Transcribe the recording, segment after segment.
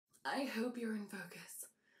I hope you're in focus,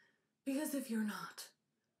 because if you're not,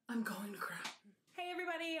 I'm going to cry. Hey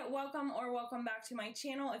everybody, welcome back to my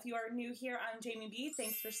channel. If you are new here, I'm Jamie B.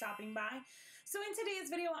 Thanks for stopping by. So in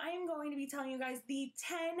today's video, I am going to be telling you guys the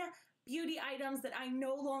 10 beauty items that I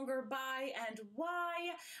no longer buy and why.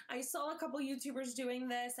 I saw a couple YouTubers doing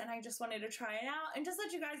this and I just wanted to try it out and just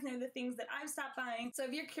let you guys know the things that I've stopped buying. So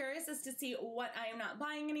if you're curious as to see what I am not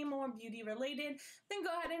buying anymore beauty related, then go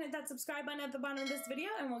ahead and hit that subscribe button at the bottom of this video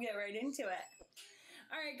and we'll get right into it.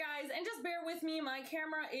 Alright guys, and just bear with me, my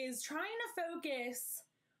camera is trying to focus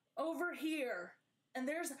over here. And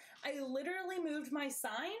I literally moved my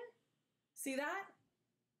sign. See that?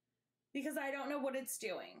 Because I don't know what it's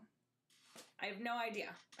doing. I have no idea.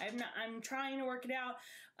 I'm trying to work it out.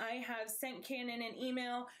 I have sent Canon an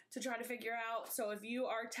email to try to figure out. So if you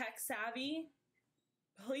are tech savvy,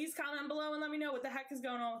 please comment below and let me know what the heck is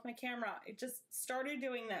going on with my camera. It just started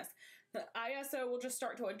doing this. The ISO will just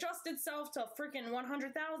start to adjust itself to freaking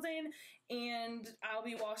 100,000 and I'll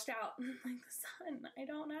be washed out like the sun. I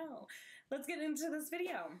don't know. Let's get into this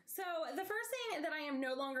video. So the first thing that I am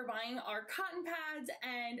no longer buying are cotton pads,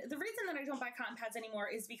 and the reason that I don't buy cotton pads anymore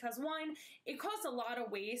is because one, it caused a lot of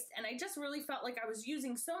waste and I just really felt like I was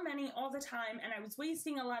using so many all the time and I was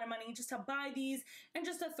wasting a lot of money just to buy these and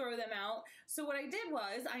just to throw them out. So what I did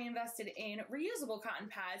was I invested in reusable cotton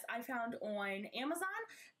pads I found on Amazon.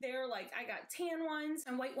 They're like, I got tan ones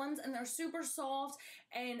and white ones and they're super soft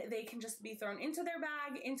and they can just be thrown into their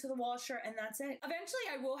bag, into the washer, and that's it. Eventually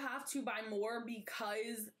I will have to buy more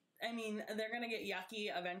because I mean, they're gonna get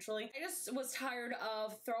yucky eventually. I just was tired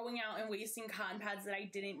of throwing out and wasting cotton pads that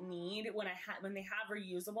I didn't need when they have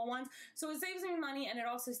reusable ones. So it saves me money and it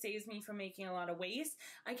also saves me from making a lot of waste.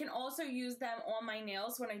 I can also use them on my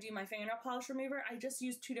nails when I do my fingernail polish remover. I just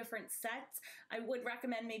use two different sets. I would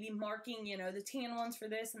recommend maybe marking, you know, the tan ones for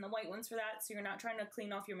this and the white ones for that, so you're not trying to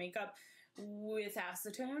clean off your makeup with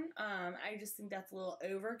acetone. I just think that's a little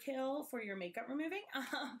overkill for your makeup removing.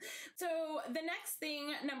 So the next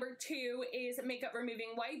thing, number 2, is makeup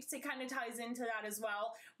removing wipes. It kind of ties into that as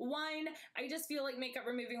well. One, I just feel like makeup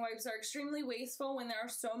removing wipes are extremely wasteful when there are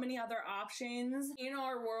so many other options in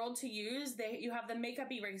our world to use. You have the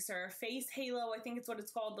makeup eraser, face halo, I think it's what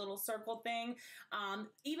it's called, the little circle thing.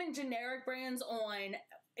 Even generic brands on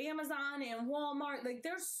Amazon and Walmart, like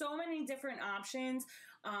there's so many different options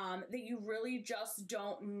that you really just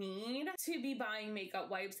don't need to be buying makeup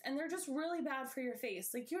wipes, and they're just really bad for your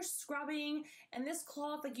face. Like you're scrubbing and this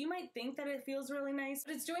cloth, like you might think that it feels really nice,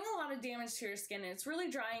 but it's doing a lot of damage to your skin and it's really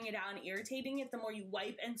drying it out and irritating it the more you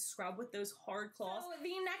wipe and scrub with those hard cloths. So the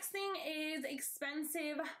next thing is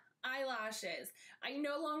expensive eyelashes. I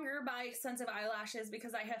no longer buy expensive eyelashes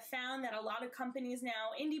because I have found that a lot of companies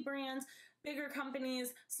now, indie brands, bigger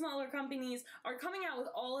companies, smaller companies, are coming out with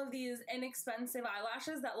all of these inexpensive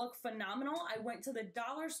eyelashes that look phenomenal. I went to the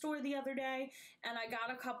dollar store the other day and I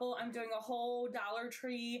got a couple. I'm doing a whole Dollar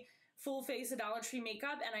Tree full face of Dollar Tree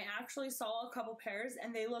makeup and I actually saw a couple pairs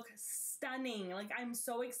and they look stunning. Like I'm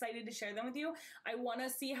so excited to share them with you. I want to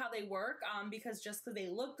see how they work because just because they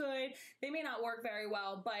look good, they may not work very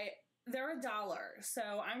well, but they're $1. So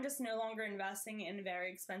I'm just no longer investing in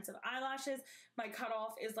very expensive eyelashes. My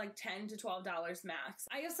cutoff is like $10 to $12 max.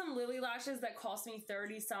 I have some Lily lashes that cost me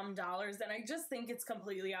 $30-some and I just think it's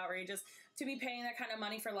completely outrageous to be paying that kind of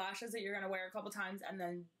money for lashes that you're going to wear a couple times and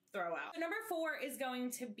then throw out. So number 4 is going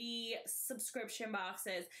to be subscription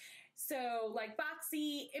boxes. So like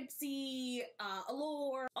Boxy, Ipsy,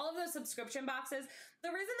 Allure, all of those subscription boxes. The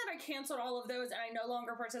reason that I canceled all of those and I no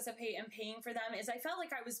longer participate in paying for them is I felt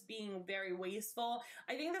like I was being very wasteful.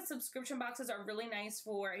 I think that subscription boxes are really nice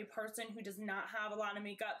for a person who does not have a lot of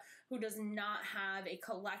makeup, who does not have a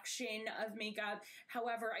collection of makeup.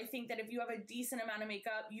 However, I think that if you have a decent amount of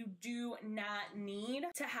makeup, you do not need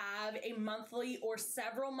to have a monthly or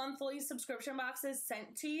several monthly subscription boxes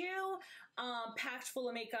sent to you, packed full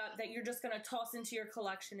of makeup that you're just gonna toss into your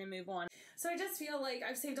collection and move on. So I just feel like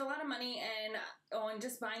I've saved a lot of money on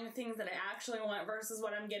just buying the things that I actually want versus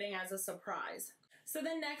what I'm getting as a surprise. So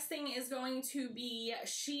the next thing is going to be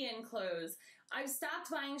Shein clothes. I've stopped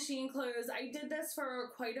buying Shein clothes. I did this for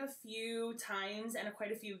quite a few times and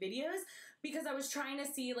quite a few videos because I was trying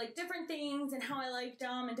to see like different things and how I liked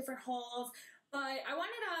them and different hauls. But I wound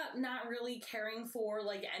up not really caring for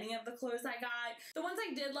like any of the clothes I got. The ones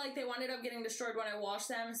I did like, they wound up getting destroyed when I washed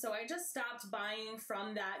them, so I just stopped buying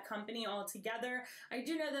from that company altogether. I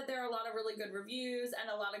do know that there are a lot of really good reviews and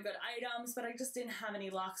a lot of good items, but I just didn't have any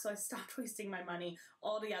luck, so I stopped wasting my money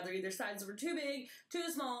altogether. Either sizes were too big, too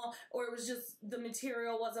small, or it was just the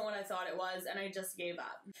material wasn't what I thought it was, and I just gave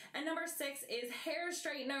up. And number 6 is hair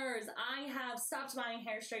straighteners. I have stopped buying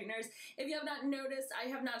hair straighteners. If you have not noticed, I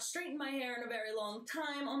have not straightened my hair in a very long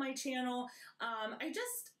time on my channel. I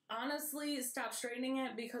just honestly stopped straightening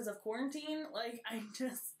it because of quarantine. Like,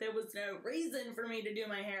 there was no reason for me to do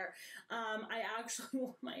my hair. I actually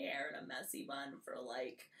wore my hair in a messy bun for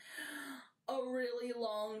like a really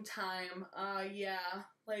long time. Yeah,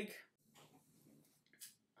 like,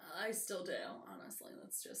 I still do, honestly,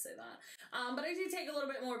 let's just say that. But I do take a little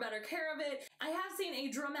bit more better care of it. I have seen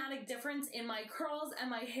a dramatic difference in my curls and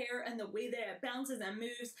my hair and the way that it bounces and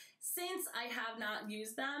moves since I have not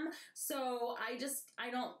used them. So I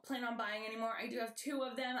don't plan on buying anymore. I do have 2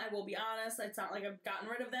 of them, I will be honest. It's not like I've gotten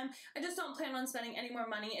rid of them. I just don't plan on spending any more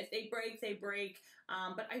money. If they break, they break.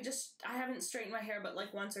 But I haven't straightened my hair but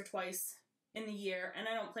like once or twice in the year, and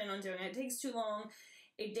I don't plan on doing it. It takes too long.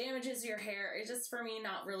 It damages your hair. It's just, for me,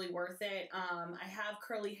 not really worth it. I have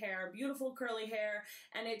curly hair, beautiful curly hair,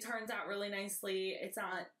 and it turns out really nicely. It's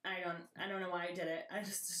not, I don't know why I did it. I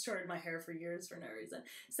just destroyed my hair for years for no reason.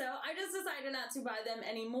 So I just decided not to buy them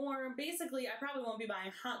anymore. Basically, I probably won't be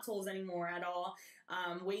buying hot tools anymore at all,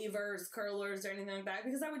 wavers, curlers, or anything like that,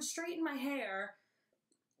 because I would straighten my hair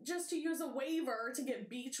just to use a waver to get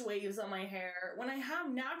beach waves on my hair when I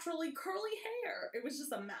have naturally curly hair. It was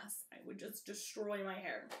just a mess. I would just destroy my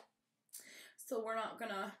hair. So we're not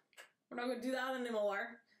gonna do that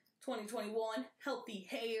anymore. 2021, healthy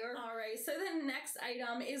hair. All right, so the next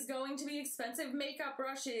item is going to be expensive makeup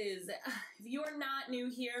brushes. If you are not new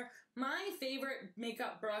here, my favorite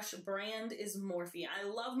makeup brush brand is Morphe. I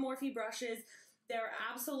love Morphe brushes. They're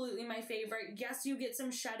absolutely my favorite. Yes, you get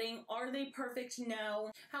some shedding. Are they perfect?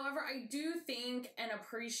 No. However, I do think and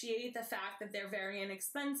appreciate the fact that they're very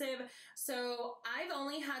inexpensive. So I've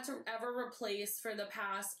only had to ever replace for the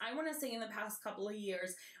past, I want to say in the past couple of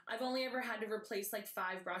years, I've only ever had to replace like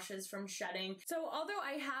 5 brushes from shedding. So although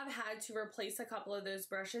I have had to replace a couple of those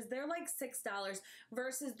brushes, they're like $6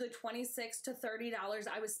 versus the $26 to $30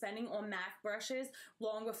 I was spending on MAC brushes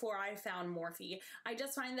long before I found Morphe. I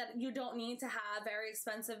just find that you don't need to have very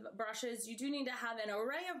expensive brushes. You do need to have an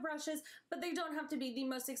array of brushes, but they don't have to be the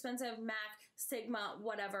most expensive MAC, Sigma,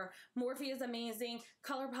 whatever. Morphe is amazing.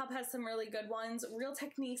 ColourPop has some really good ones. Real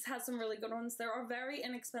Techniques has some really good ones. There are very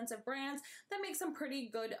inexpensive brands that make some pretty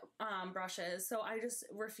good brushes, so I just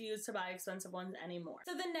refuse to buy expensive ones anymore.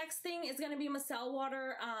 So the next thing is going to be micellar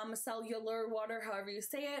water, micellar water, however you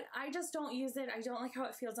say it. I just don't use it. I don't like how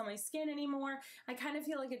it feels on my skin anymore. I kind of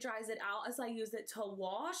feel like it dries it out as I use it to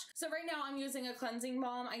wash. So right now I'm using a cleansing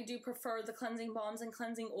balm. I do prefer the cleansing balms and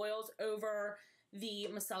cleansing oils over the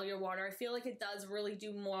micellar water. I feel like it does really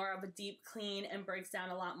do more of a deep clean and breaks down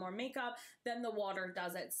a lot more makeup than the water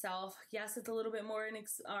does itself. Yes, it's a little bit more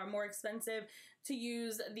expensive to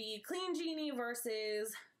use the Clean Genie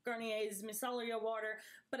versus Garnier's micellar water,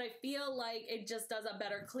 but I feel like it just does a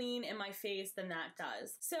better clean in my face than that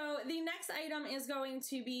does. So the next item is going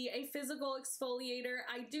to be a physical exfoliator.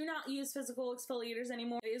 I do not use physical exfoliators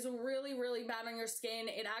anymore. It is really, really bad on your skin.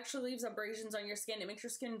 It actually leaves abrasions on your skin. It makes your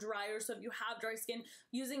skin drier. So if you have dry skin,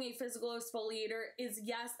 using a physical exfoliator is,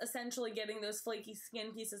 yes, essentially getting those flaky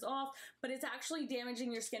skin pieces off, but it's actually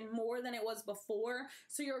damaging your skin more than it was before.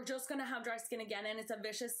 So you're just gonna have dry skin again, and it's a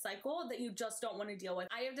vicious cycle that you just don't want to deal with.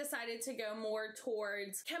 I have decided to go more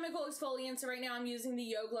towards chemical exfoliants. Right now I'm using the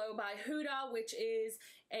Yo Glow by Huda, which is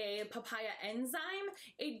a papaya enzyme.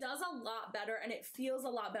 It does a lot better and it feels a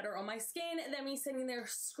lot better on my skin than me sitting there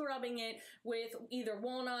scrubbing it with either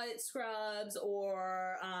walnut scrubs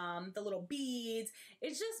or the little beads.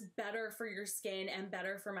 It's just better for your skin and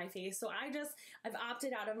better for my face. So I've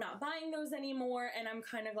opted out of not buying those anymore, and I'm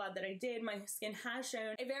kind of glad that I did. My skin has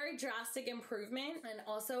shown a very drastic improvement, and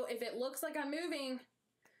also if it looks like I'm moving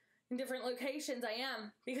in different locations, I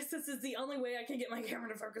am, because this is the only way I can get my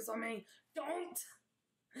camera to focus on me. Don't!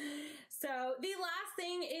 So the last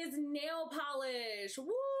thing is nail polish.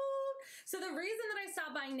 Woo! So the reason that I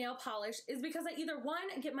stopped buying nail polish is because I either,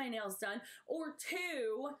 1, get my nails done, or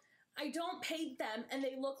 2, I don't paint them and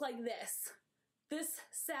they look like this. This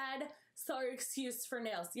sad, Sorry, excuse for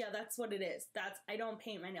nails. Yeah, that's what it is. I don't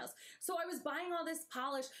paint my nails. So I was buying all this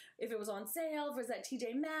polish if it was on sale, if it was at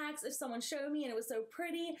TJ Maxx, if someone showed me and it was so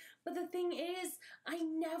pretty. But the thing is, I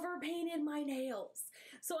never painted my nails.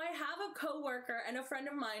 So I have a coworker and a friend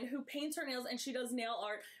of mine who paints her nails and she does nail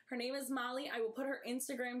art. Her name is Molly. I will put her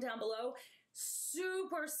Instagram down below.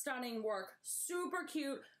 Super stunning work, super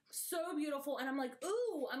cute, so beautiful, and I'm like,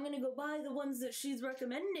 ooh, I'm gonna go buy the ones that she's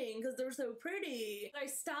recommending because they're so pretty. I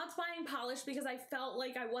stopped buying polish because I felt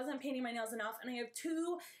like I wasn't painting my nails enough, and I have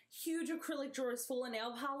 2 huge acrylic drawers full of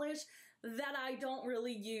nail polish that I don't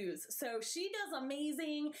really use. So she does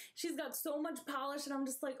amazing. She's got so much polish, and I'm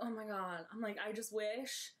just like, oh my god. I'm like, I just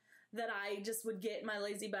wish that I just would get my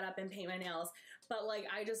lazy butt up and paint my nails. But like,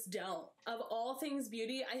 I just don't. Of all things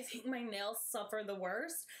beauty, I think my nails suffer the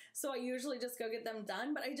worst. So I usually just go get them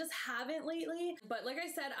done, but I just haven't lately. But like I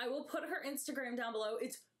said, I will put her Instagram down below.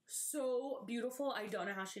 It's so beautiful. I don't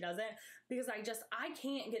know how she does it because I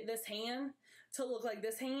can't get this hand to look like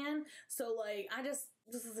this hand. So like,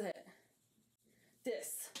 this is it.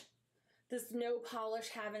 This no polish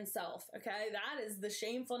having self, okay? That is the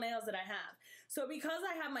shameful nails that I have. So because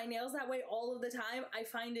I have my nails that way all of the time, I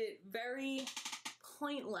find it very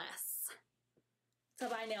pointless to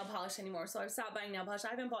buy nail polish anymore. So I've stopped buying nail polish. I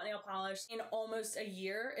haven't bought nail polish in almost a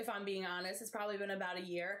year, if I'm being honest. It's probably been about a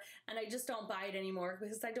year, and I just don't buy it anymore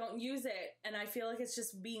because I don't use it, and I feel like it's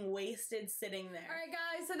just being wasted sitting there. All right,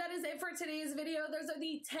 guys, so that is it for today's video. Those are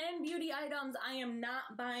the 10 beauty items I am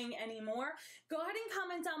not buying anymore. Go ahead and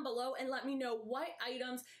comment down below and let me know what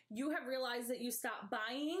items you have realized that you stopped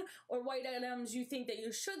buying, or what items you think that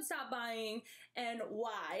you should stop buying and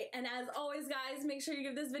why. And as always, guys, make sure you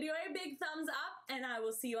give this video a big thumbs up, and I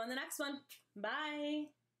will see you on the next one.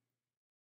 Bye.